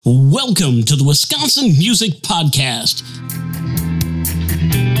Welcome to the Wisconsin Music Podcast.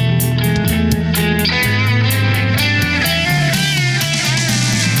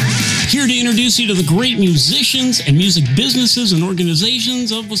 Here to introduce you to the great musicians and music businesses and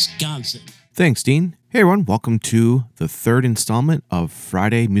organizations of Wisconsin. Thanks, Dean. Hey, everyone. Welcome to the third installment of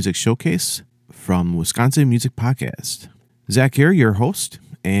Friday Music Showcase from Wisconsin Music Podcast. Zach here, your host,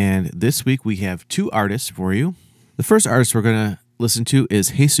 and this week we have two artists for you. The first artist we're going to listen to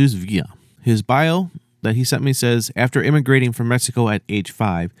is Jesus Villa. His bio that he sent me says, after immigrating from Mexico at age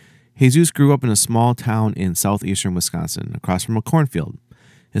 5, Jesus grew up in a small town in southeastern Wisconsin, across from a cornfield.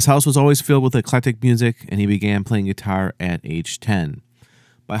 His house was always filled with eclectic music, and he began playing guitar at age 10.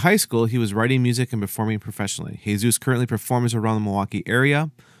 By high school, he was writing music and performing professionally. Jesus currently performs around the Milwaukee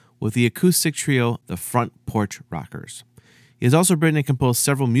area with the acoustic trio, the Front Porch Rockers. He has also written and composed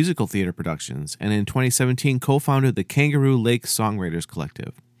several musical theater productions, and in 2017 co-founded the Kangaroo Lake Songwriters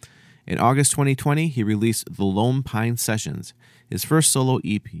Collective. In August 2020, he released The Lone Pine Sessions, his first solo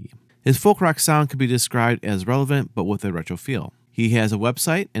EP. His folk rock sound could be described as relevant, but with a retro feel. He has a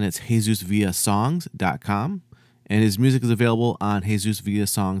website, and it's JesusVillaSongs.com, and his music is available on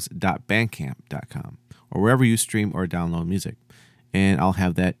JesusVillaSongs.bandcamp.com, or wherever you stream or download music, and I'll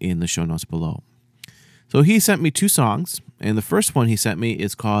have that in the show notes below. So he sent me two songs, and the first one he sent me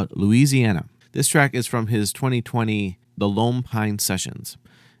is called Louisiana. This track is from his 2020 The Lone Pine Sessions,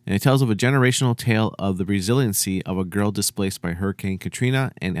 and it tells of a generational tale of the resiliency of a girl displaced by Hurricane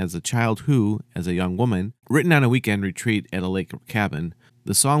Katrina, and as a child who, as a young woman, written on a weekend retreat at a lake cabin.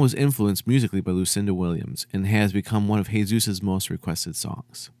 The song was influenced musically by Lucinda Williams and has become one of Jesus' most requested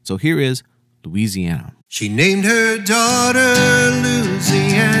songs. So here is Louisiana. She named her daughter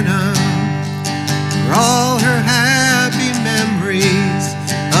Louisiana for all her happy memories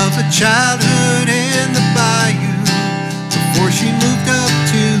of a childhood in the bayou before she moved up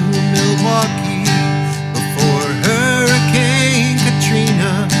to Milwaukee, before Hurricane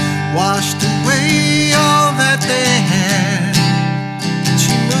Katrina washed away all that they had.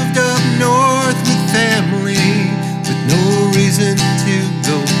 She moved up north with family with no reason to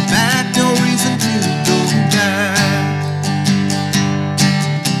go back, no reason to go back.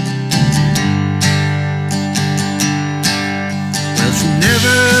 Well, she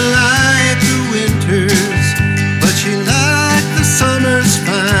never liked the winters, but she liked the summers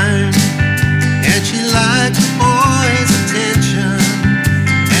fine, and she liked the boys' attention,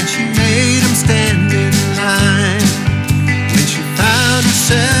 and she made them stand in line. When she found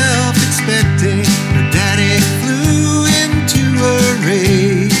herself expecting, her daddy flew into a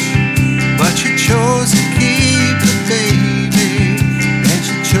rage, but she chose to keep the baby, and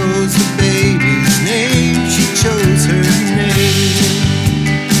she chose the baby's name, she chose her name.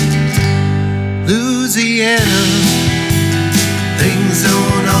 Louisiana. Things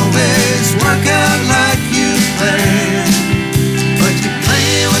don't always work out like you plan, but you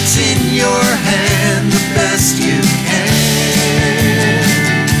play what's in your hand the best you can.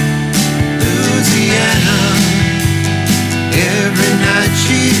 Louisiana. Every night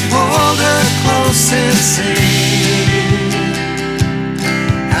she'd hold her close and sing,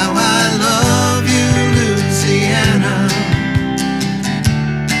 how I love you, Louisiana,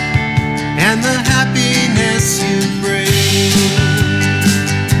 and the happiness you bring.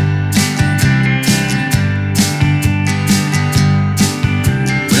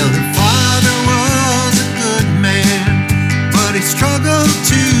 Well, her father was a good man, but he struggled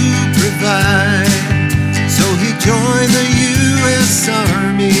to provide, so he joined the U.S.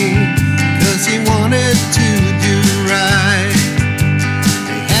 Army, 'cause he wanted to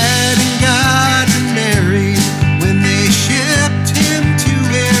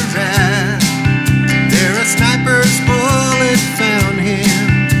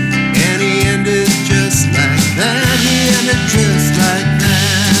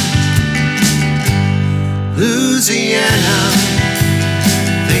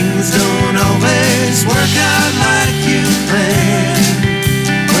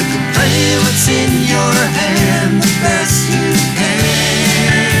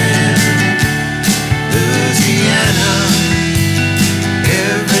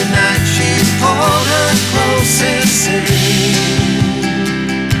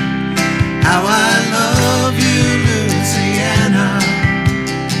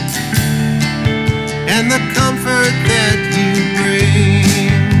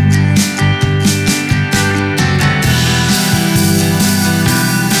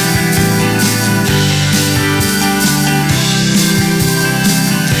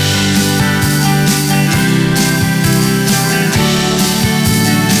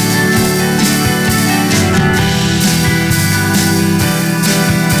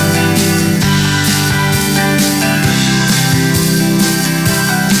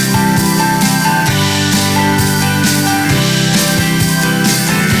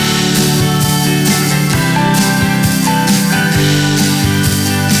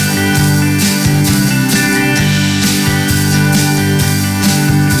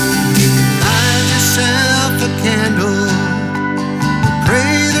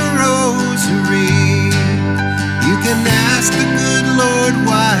covered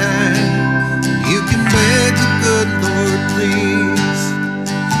wide. You can beg the good Lord, please.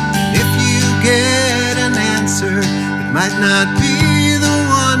 If you get an answer, it might not be the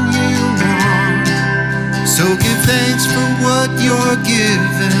one you want. So give thanks for what you're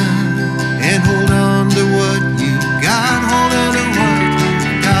given and hold on to what you got. Hold on to what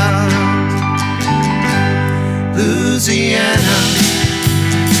you got. Louisiana,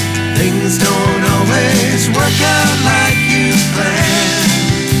 things don't always work out like you planned.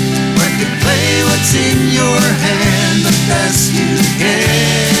 But you play what's in your hand the best you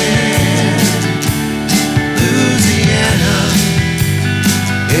can. Louisiana,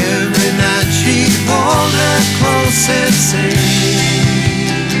 every night she'd hold her close and sing,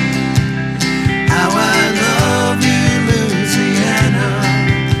 how I love you, Louisiana,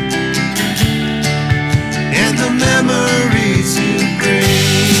 and the memories you bring.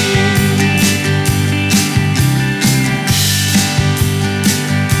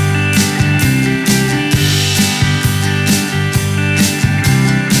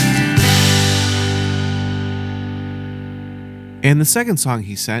 And the second song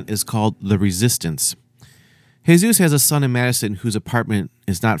he sent is called The Resistance. Jesus has a son in Madison whose apartment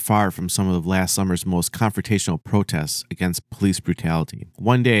is not far from some of last summer's most confrontational protests against police brutality.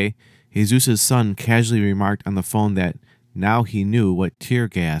 One day, Jesus' son casually remarked on the phone that now he knew what tear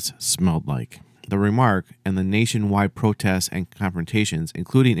gas smelled like. The remark and the nationwide protests and confrontations,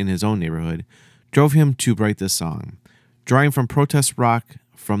 including in his own neighborhood, drove him to write this song. Drawing from protest rock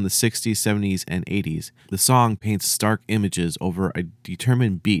from the 60s, 70s, and 80s, the song paints stark images over a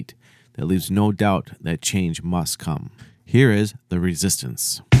determined beat that leaves no doubt that change must come. Here is The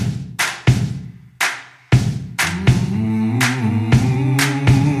Resistance.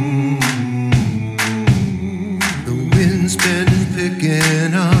 The wind's been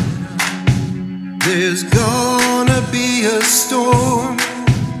picking up. There's gonna be a storm.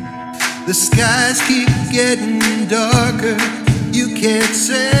 The skies keep getting darker. You can't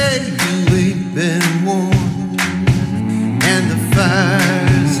say you ain't been warned. And the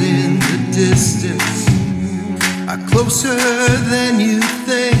fires in the distance are closer than you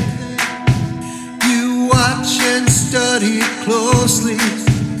think. You watch and study closely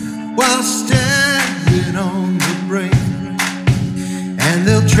while standing on the brink. And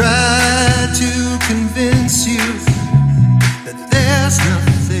they'll try to convince you that there's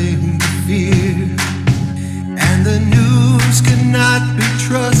nothing to fear. And the news cannot be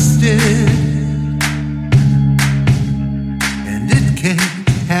trusted, and it can't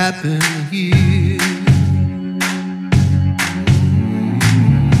happen here.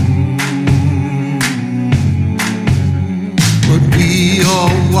 But we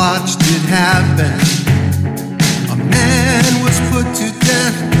all watched it happen. A man was put to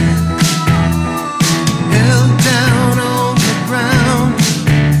death, held down on the ground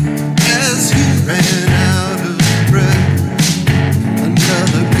as he ran out of breath.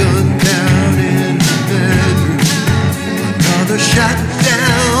 Another gun down in the bedroom, another shot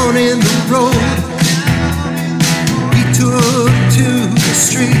down in the road. He took to the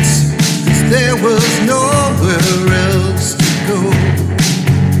streets 'cause there was nowhere else to go.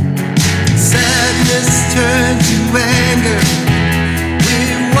 Sadness turned to anger. We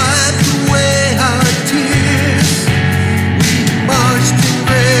wiped away our tears. We marched in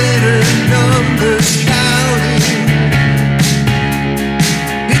greater numbers, shouting,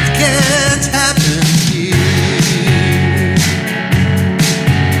 it can't happen here.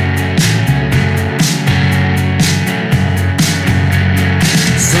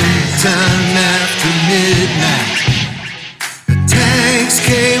 Sometime after midnight, the tanks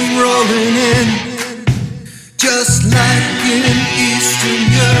came rolling in, just like in Eastern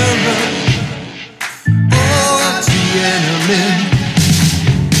Europe or Tiananmen.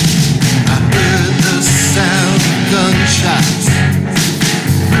 I heard the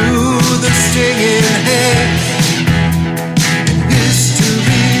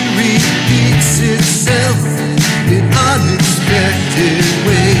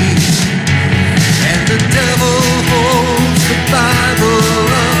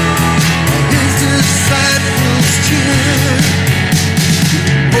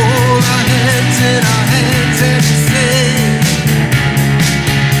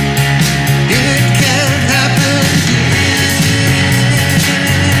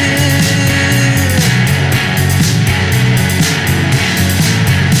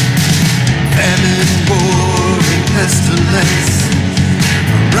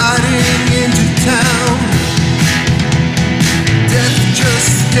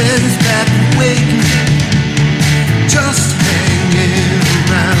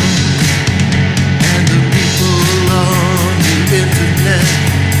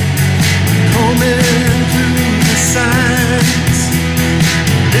combing through the signs.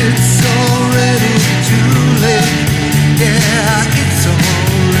 It's already too late. Yeah, it's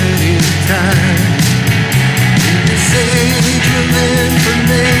already time. In this age of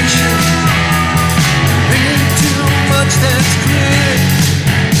information, read too much that's clear.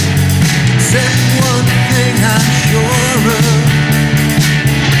 Except one thing I'm sure of.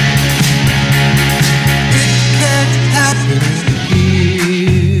 It can't happen here.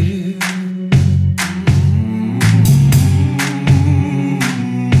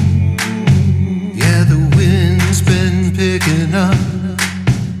 Yeah, the wind's been picking up.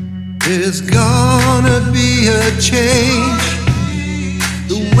 There's gonna be a change.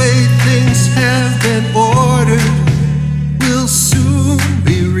 The way things have been ordered will soon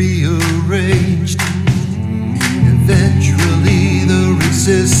be rearranged. Eventually the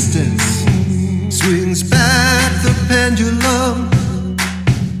resistance swings back the pendulum.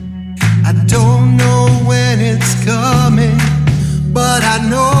 I don't know when it's coming, but I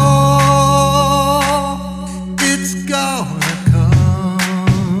know it's gonna come.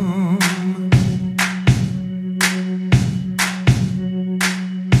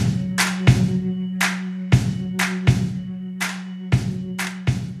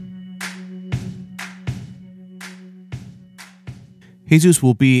 Jesus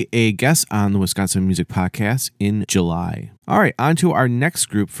will be a guest on the Wisconsin Music Podcast in July. All right, on to our next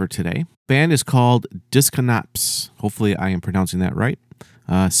group for today. Band is called Disconapse. Hopefully I am pronouncing that right.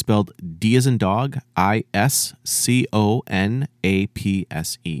 Spelled D as in dog, ISCONAPSE.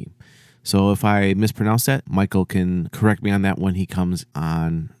 So if I mispronounce that, Michael can correct me on that when he comes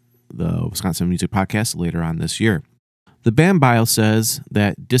on the Wisconsin Music Podcast later on this year. The band bio says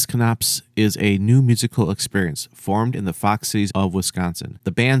that Disconapse is a new musical experience formed in the Fox cities of Wisconsin. The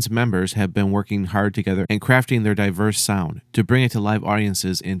band's members have been working hard together and crafting their diverse sound to bring it to live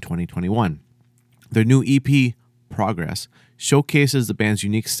audiences in 2021. Their new EP, Progress, showcases the band's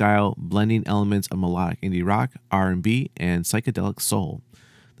unique style, blending elements of melodic indie rock, R&B, and psychedelic soul.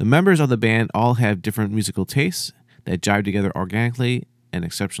 The members of the band all have different musical tastes that jive together organically and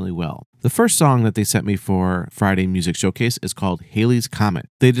exceptionally well. The first song that they sent me for Friday Music Showcase is called Halley's Comet.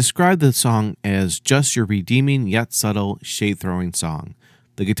 They described the song as just your redeeming yet subtle shade-throwing song.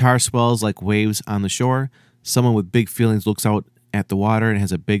 The guitar swells like waves on the shore. Someone with big feelings looks out at the water and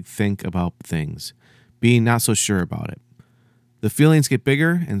has a big think about things, being not so sure about it. The feelings get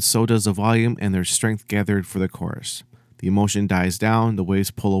bigger, and so does the volume, and there's strength gathered for the chorus. The emotion dies down, the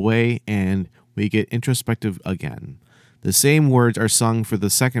waves pull away, and we get introspective again. The same words are sung for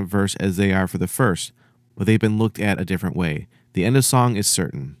the second verse as they are for the first, but they've been looked at a different way. The end of the song is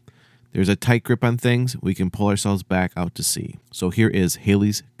certain. There's a tight grip on things. We can pull ourselves back out to sea. So here is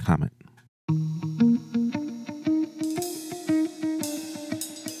Halley's Comet.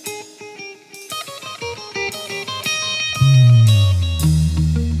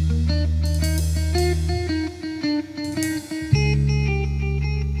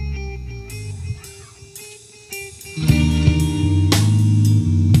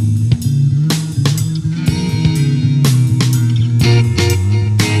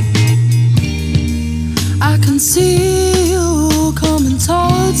 See you coming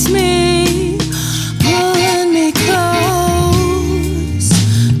towards me, pulling me close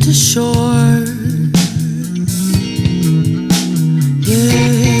to shore. Yeah,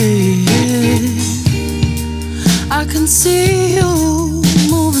 I can see you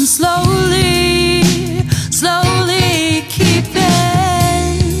moving slowly, slowly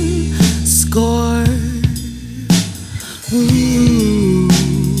keeping score. Ooh.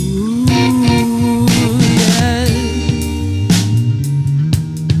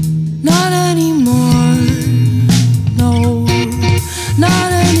 Not anymore, no,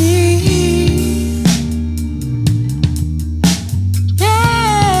 not anymore.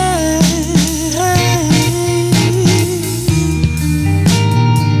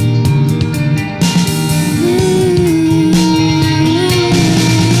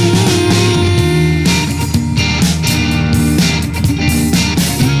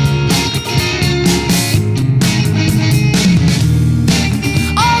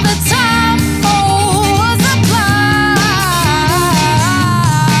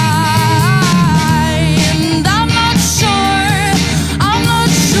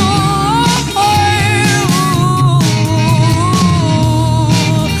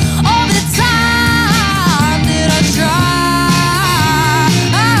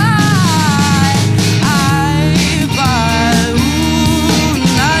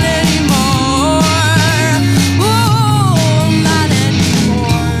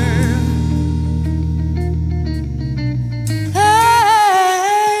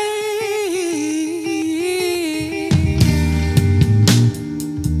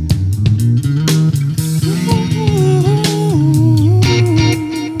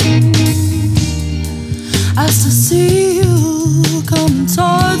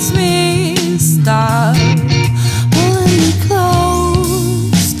 lets me stop pulling me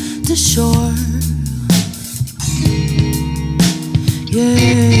close to shore. Yeah,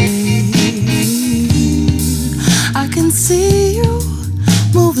 I can see you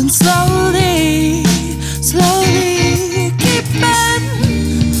moving slowly, slowly,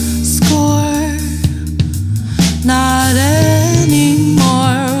 keeping score. Not anymore.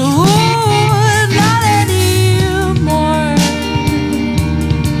 Ooh, not anymore.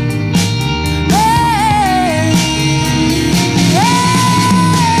 Hey, hey,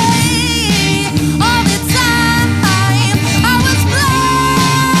 all the time I was blind.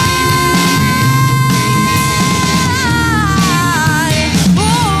 Ooh,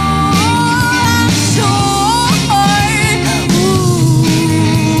 I'm sure. Ooh,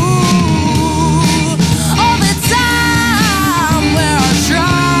 all the time where I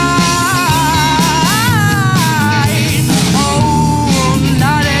tried. Oh,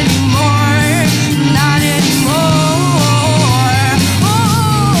 not anymore, not anymore. Oh,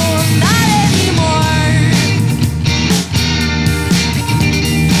 not anymore.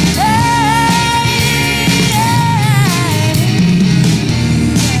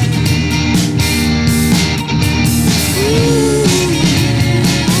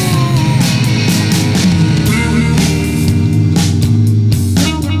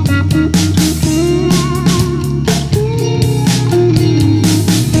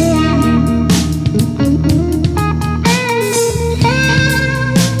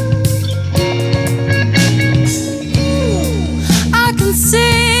 I can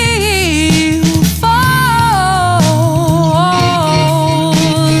see you falling,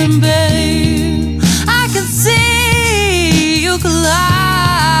 babe. I can see you collide.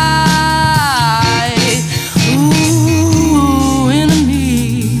 Ooh, into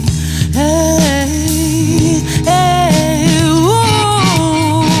me. Hey, hey, ooh,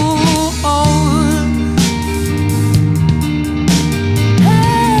 oh.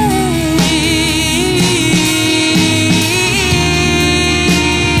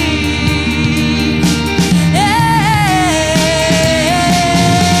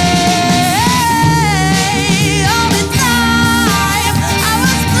 All the time I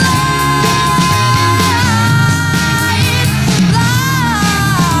was blind.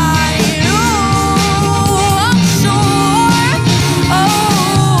 Ooh, I'm sure. Oh,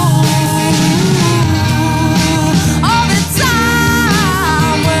 all the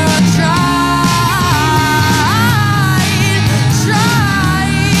time where I tried.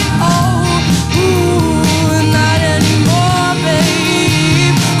 Oh, ooh, not anymore,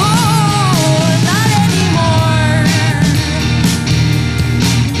 babe. Oh, not anymore.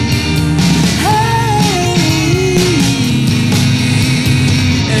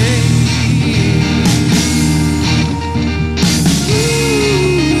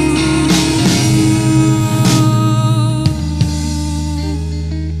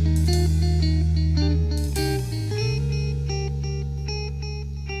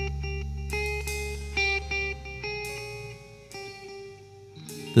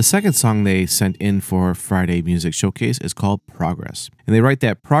 The second song they sent in for Friday Music Showcase is called Progress. And they write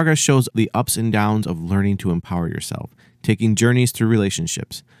that progress shows the ups and downs of learning to empower yourself, taking journeys through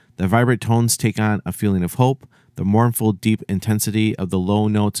relationships. The vibrant tones take on a feeling of hope, the mournful, deep intensity of the low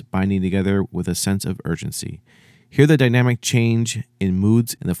notes binding together with a sense of urgency. Hear the dynamic change in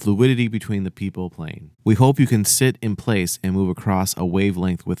moods and the fluidity between the people playing. We hope you can sit in place and move across a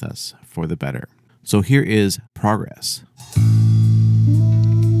wavelength with us for the better. So here is Progress.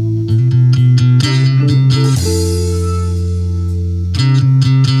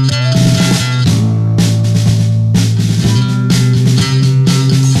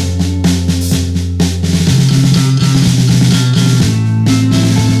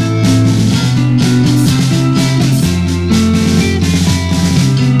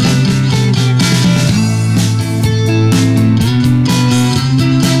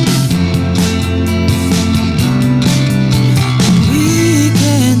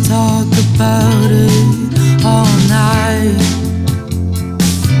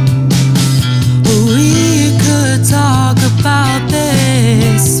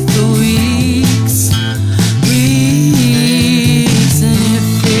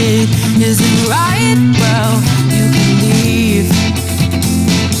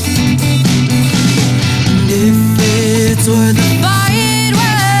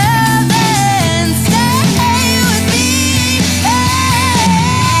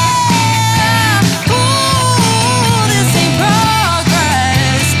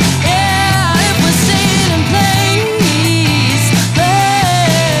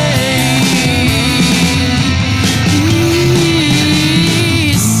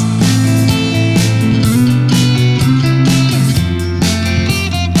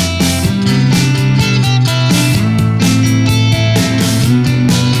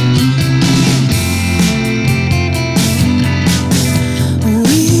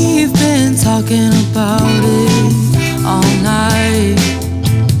 talking about it all night.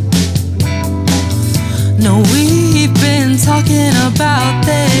 No, we've been talking about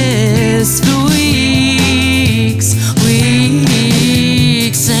this for weeks.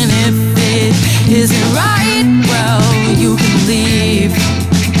 And if it isn't right, well, you can leave.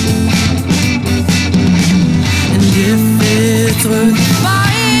 And if it's worth the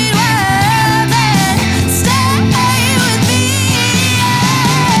fight, well, then stay with me.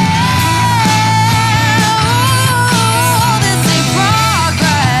 Oh, this ain't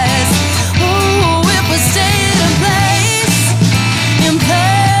progress. Oh, if we stay in place, in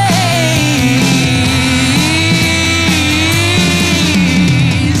place.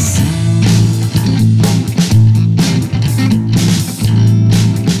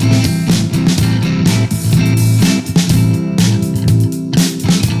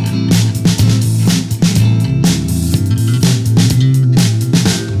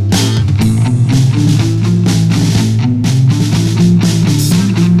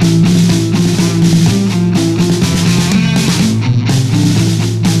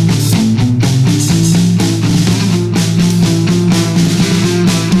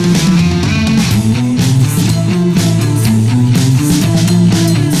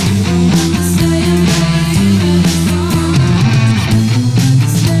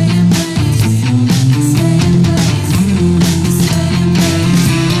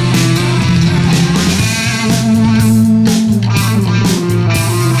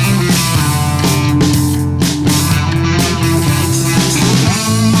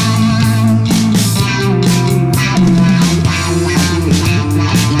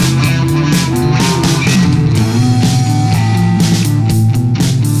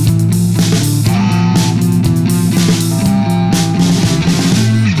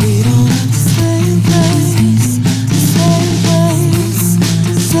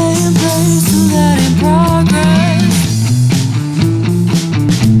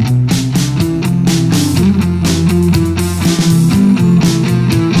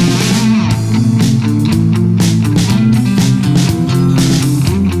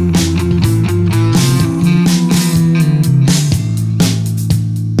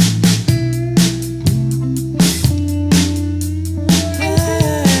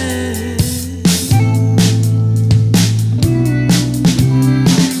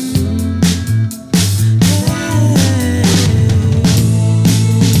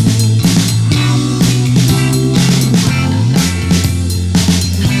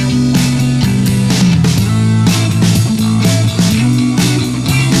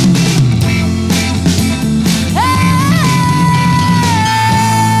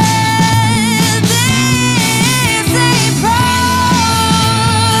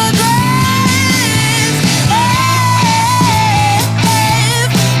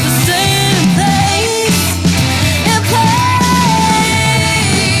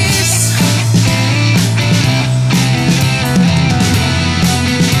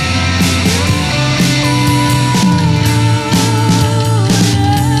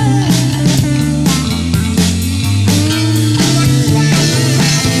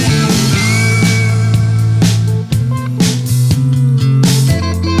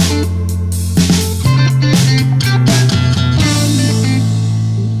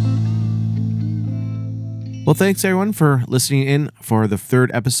 Well, thanks everyone for listening in for the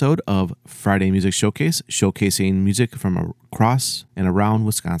third episode of Friday Music Showcase, showcasing music from across and around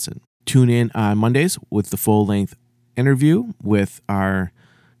Wisconsin. Tune in on Mondays with the full-length interview with our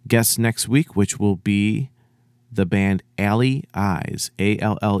guest next week, which will be the band Alley Eyes,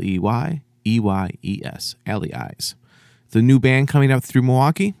 Alleyeyes, Alley Eyes. The new band coming up through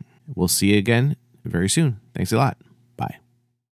Milwaukee. We'll see you again very soon. Thanks a lot.